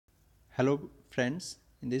Hello friends,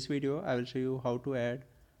 in this video I will show you how to add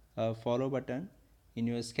a follow button in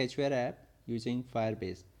your Sketchware app using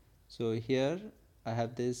Firebase. So here I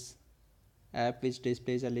have this app which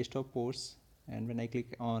displays a list of posts, and when I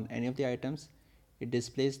click on any of the items it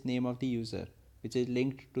displays name of the user which is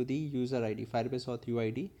linked to the user ID, Firebase auth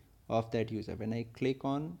UID of that user. When I click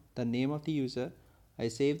on the name of the user, I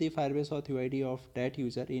save the Firebase auth UID of that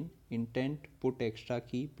user in intent put extra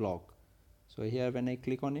key block. So here when I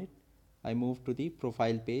click on it, I move to the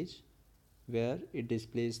profile page where it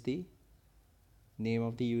displays the name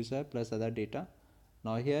of the user plus other data.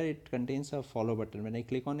 Now here it contains a follow button. When I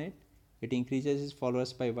click on it, it increases his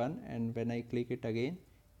followers by 1, and when I click it again,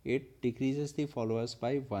 it decreases the followers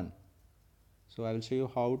by 1. So I will show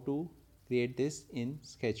you how to create this in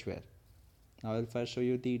Sketchware. Now I will first show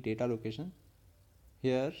you the data location.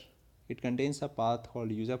 Here it contains a path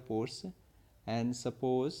called user posts, and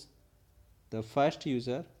suppose the first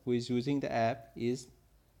user who is using the app is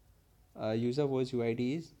user was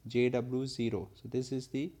UID is JW0. So this is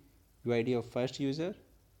the UID of first user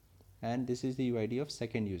and this is the UID of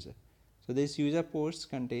second user. So this user post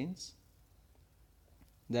contains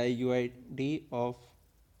the UID of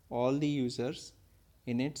all the users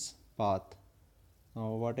in its path. Now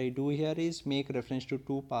what I do here is make reference to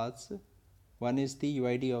two paths. One is the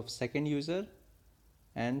UID of second user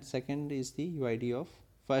and second is the UID of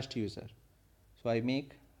first user. So I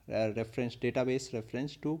make a reference database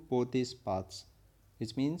reference to both these paths,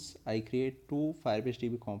 which means I create two Firebase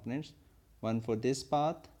DB components, one for this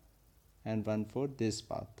path and one for this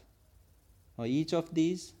path. Now each of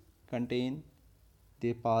these contain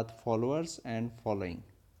the path followers and following.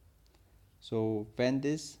 So when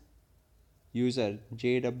this user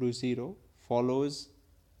JW0 follows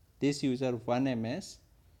this user 1ms,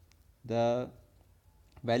 the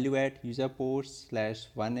value at user post slash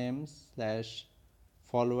 1m slash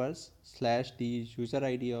followers slash the user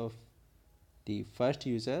ID of the first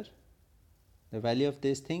user, the value of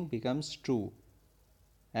this thing becomes true,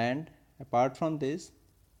 and apart from this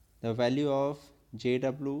the value of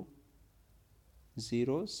JW0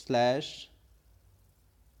 slash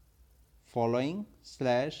following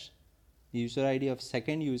slash user ID of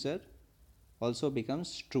second user also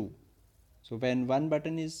becomes true. So when one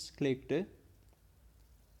button is clicked,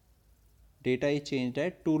 data is changed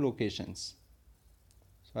at two locations.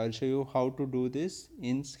 So I will show you how to do this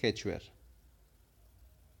in Sketchware.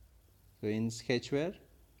 So in Sketchware,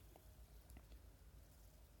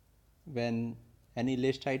 when any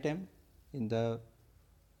list item in the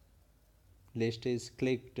list is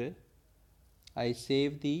clicked, I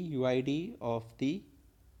save the UID of the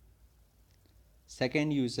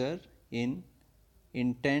second user in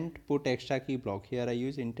intent put extra key block. Here I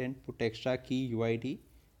use intent put extra key UID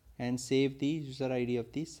and save the user ID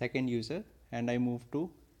of the second user, and I move to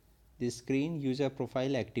the screen user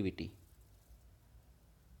profile activity.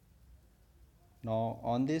 Now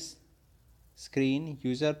on this screen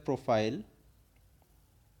user profile,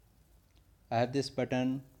 I have this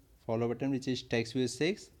button follow button which is text view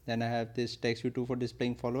 6, then I have this text view 2 for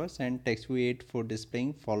displaying followers and text view 8 for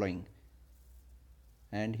displaying following.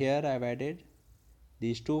 And here I have added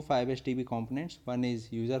these two Firebase DB components. One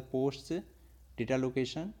is user posts data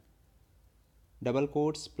location double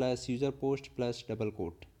quotes plus user post plus double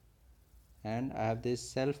quote, and I have this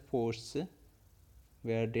self posts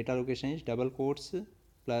where data location is double quotes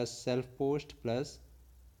plus self post plus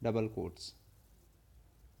double quotes.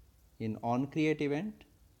 In on create event,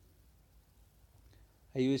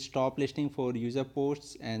 I use stop listing for user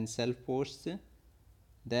posts and self posts.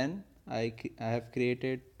 Then I have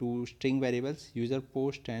created two string variables, user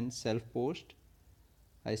post and self post.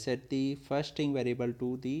 I set the first string variable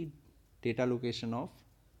to the data location of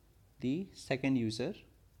the second user.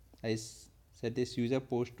 I set this user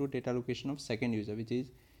post to data location of second user, which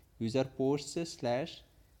is user posts slash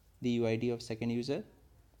the UID of second user.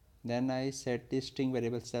 Then I set this string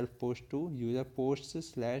variable self post to user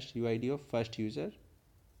posts slash UID of first user.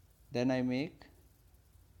 Then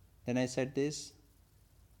I set this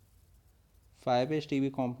Firebase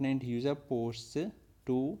DB component user posts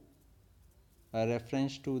to a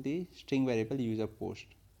reference to the string variable user post,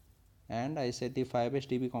 and I set the Firebase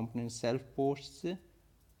DB component self posts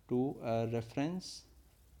to a reference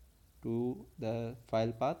to the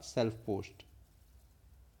file path self post.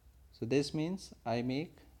 So this means I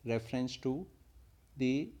make reference to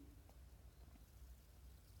the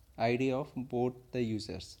ID of both the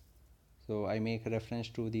users. So I make reference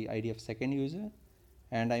to the ID of second user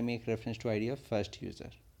and I make reference to ID of first user.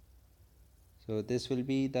 So this will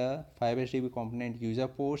be the Firebase DB component user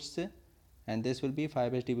posts, and this will be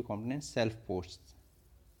Firebase DB component self posts.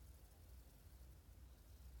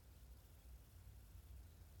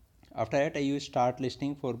 After that, I use start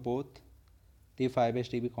listing for both the Firebase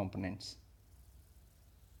DB components.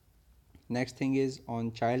 Next thing is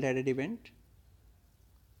on child added event.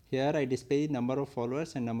 Here I display number of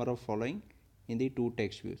followers and number of following in the two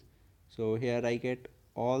text views. So here I get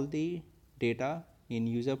all the data in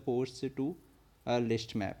user posts to a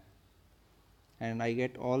list map, and I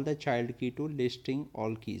get all the child key to listing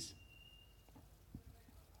all keys.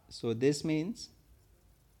 So this means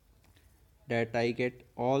that I get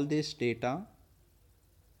all this data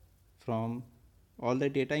from all the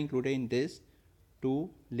data included in this to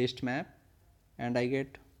list map, and I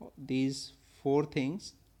get these four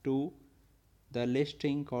things to the list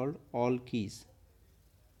string called all keys.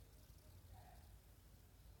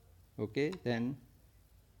 Okay, then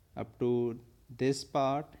up to this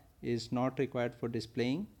part is not required for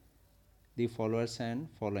displaying the followers and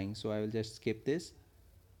following, so I will just skip this.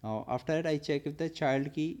 Now after that I check if the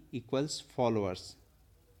child key equals followers.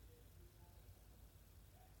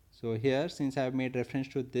 So here, since I have made reference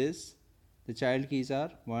to this, the child keys are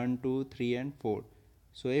 1, 2, 3 and 4.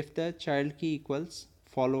 So if the child key equals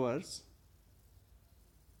followers,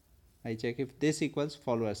 I check if this equals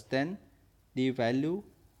followers, then the value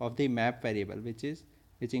of the map variable,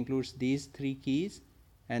 which includes these three keys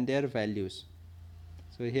and their values.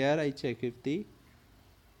 So here I check if the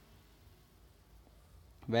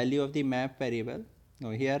value of the map variable.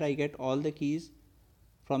 Now here I get all the keys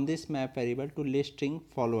from this map variable to list string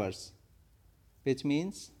followers, which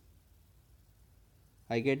means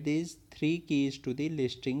I get these three keys to the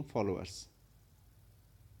list string followers.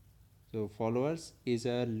 So followers is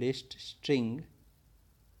a list string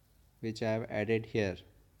which I have added here.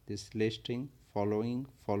 This list string following,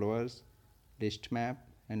 followers, list map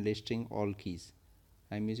and list string all keys.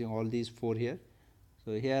 I am using all these four here.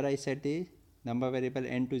 So here I set the number variable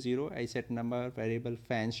n to 0. I set number variable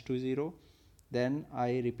fans to 0. Then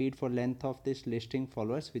I repeat for length of this list string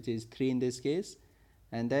followers, which is 3 in this case.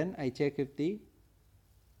 And then I check if the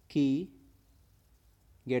key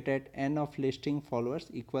get at n of listing followers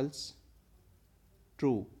equals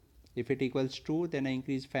true. If it equals true, then I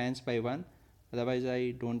increase fans by 1, otherwise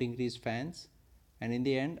I don't increase fans, and in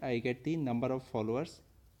the end I get the number of followers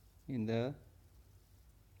in the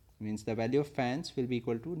means the value of fans will be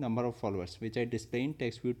equal to number of followers, which I display in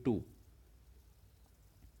text view 2.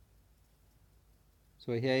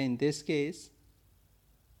 So here in this case,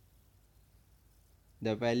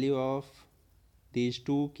 the value of these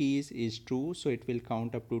two keys is true, so it will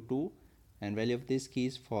count up to 2, and value of this key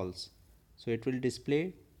is false, so it will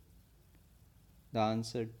display the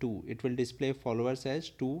answer 2. It will display followers as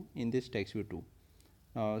 2 in this text view 2.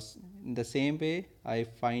 Now in the same way I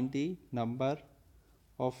find the number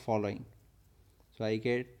of following. So I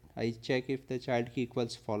check if the child key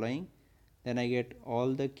equals following, then I get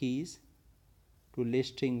all the keys to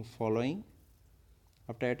list string following.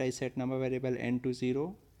 After that I set number variable n to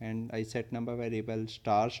 0 and I set number variable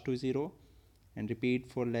stars to 0 and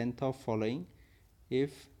repeat for length of following.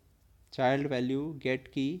 If child value get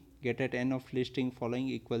at n of listing following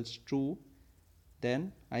equals true,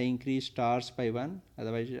 then I increase stars by 1,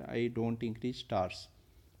 otherwise I don't increase stars,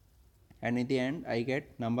 and in the end I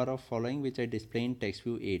get number of following, which I display in text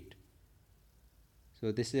view 8.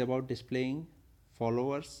 So this is about displaying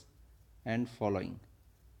followers and following.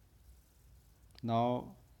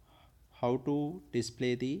 Now how to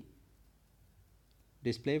display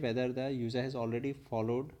whether the user has already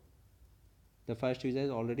followed, the first user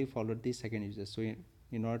has already followed the second user. So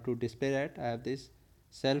in order to display that, I have this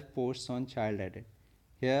self posts on child added.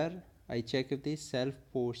 Here I check if the self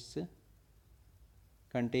posts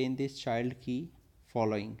contain this child key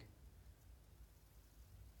following.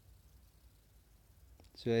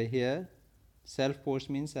 So here self post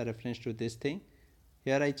means a reference to this thing.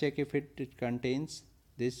 Here I check if it contains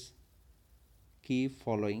this key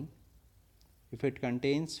following. If it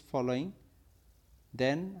contains following,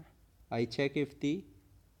 then I check if the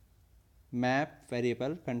map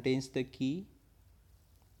variable contains the key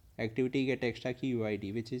activity get extra key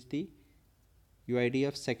UID, which is the UID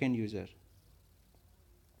of second user.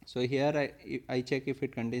 So here I check if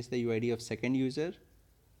it contains the UID of second user.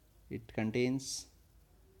 It contains.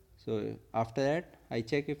 So after that I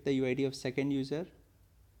check if the UID of second user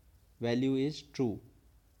value is true,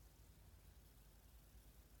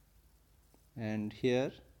 and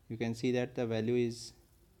here you can see that the value is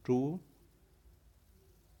true.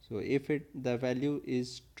 So if the value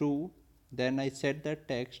is true, then I set the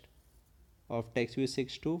text of text view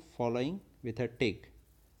 6 to following with a tick,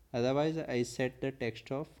 otherwise I set the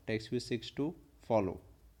text of text view 6 to follow,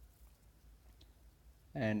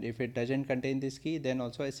 and if it doesn't contain this key, then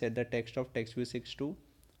also I set the text of text view 6 to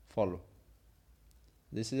follow.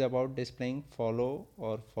 This is about displaying follow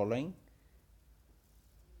or following.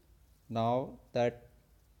 Now that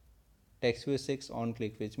text view 6 on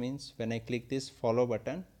click, which means when I click this follow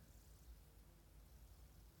button,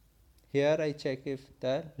 here I check if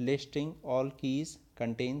the listing all keys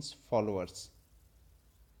contains followers,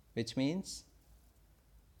 which means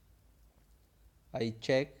I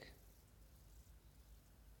check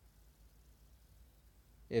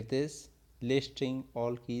if this listing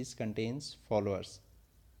all keys contains followers.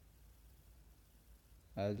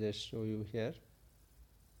 I'll just show you here.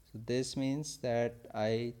 So this means that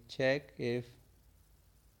I check if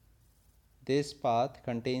this path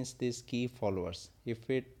contains this key followers. If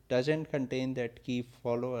it doesn't contain that key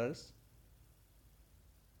followers,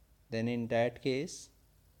 then in that case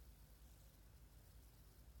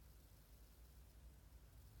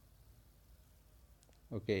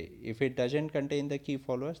if it doesn't contain the key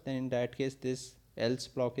followers, then in that case this else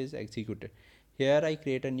block is executed. Here I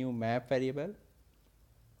create a new map variable.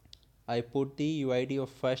 I put the UID of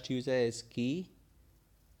first user as key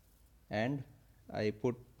and I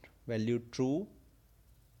put value true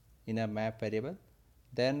in a map variable.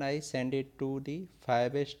 Then I send it to the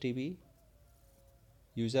Firebase DB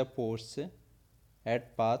user posts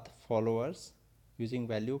at path followers using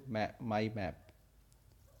value my map.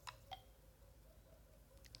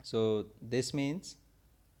 So this means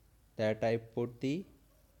that I put the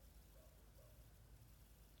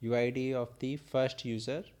UID of the first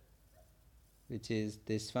user, which is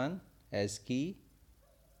this one, as key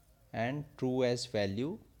and true as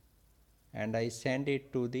value, and I send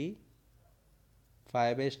it to the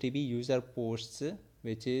Firebase DB user posts,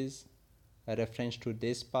 which is a reference to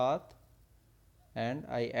this path, and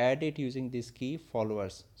I add it using this key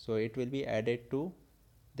followers, so it will be added to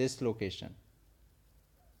this location.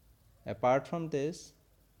 Apart from this,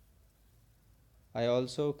 I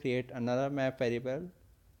also create another map variable,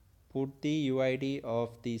 put the UID of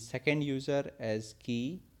the second user as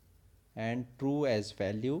key and true as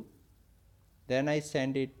value. Then I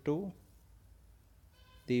send it to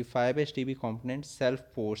the Firebase DB component self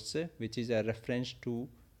posts, which is a reference to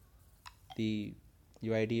the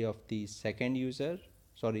UID of the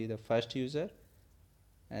the first user,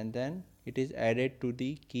 and then it is added to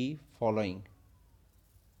the key following.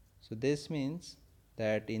 So this means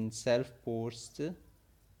that in self posts,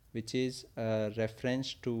 which is a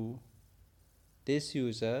reference to this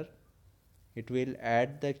user, it will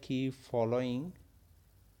add the key following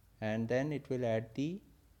and then it will add the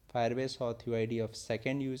Firebase auth UID of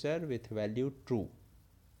second user with value true.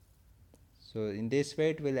 So in this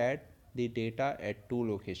way it will add the data at two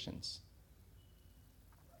locations.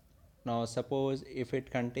 Now suppose if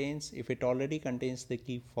it already contains the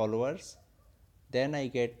key followers, then I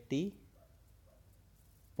get the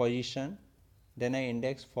position, then I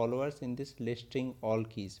index followers in this listing all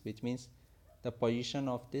keys, which means the position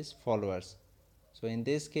of this followers. So in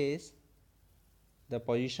this case the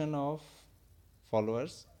position of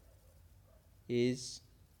followers is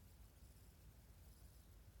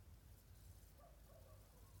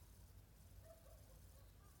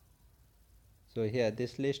so here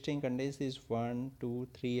this listing contains these 1 2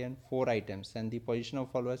 3 and 4 items, and the position of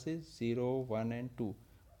followers is 0 1 and 2.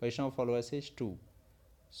 Position of followers is 2.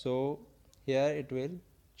 So here it will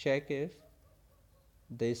check if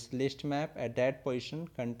this list map at that position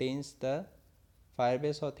contains the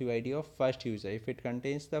Firebase auth UID of first user. If it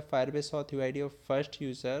contains the Firebase auth UID of first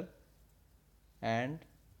user and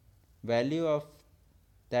value of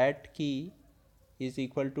that key is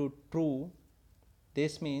equal to true,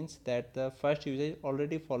 this means that the first user is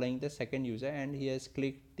already following the second user and he has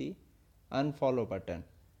clicked the unfollow button.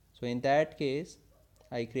 So in that case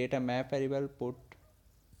I create a map variable, put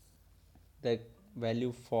the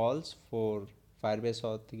value false for Firebase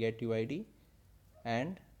auth get UID,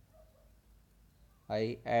 and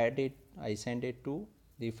I send it to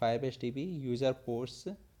the Firebase DB user posts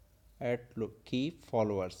at key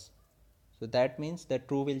followers. So that means the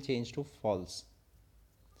true will change to false.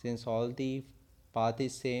 Since all the path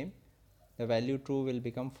is same, the value true will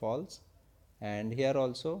become false. And here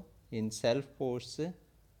also in self posts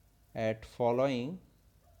at following,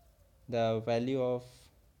 the value of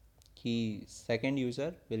key second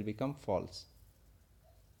user will become false.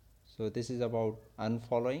 So this is about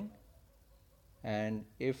unfollowing, and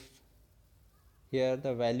if here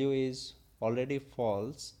the value is already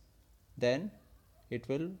false, then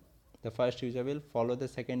the first user will follow the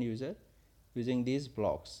second user using these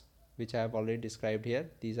blocks which I have already described here.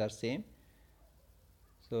 These are same.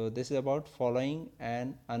 So this is about following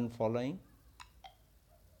and unfollowing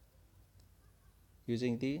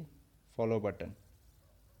using the follow button.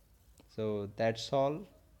 So that's all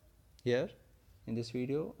here. in this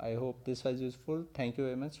video. I hope this was useful. Thank you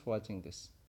very much for watching this.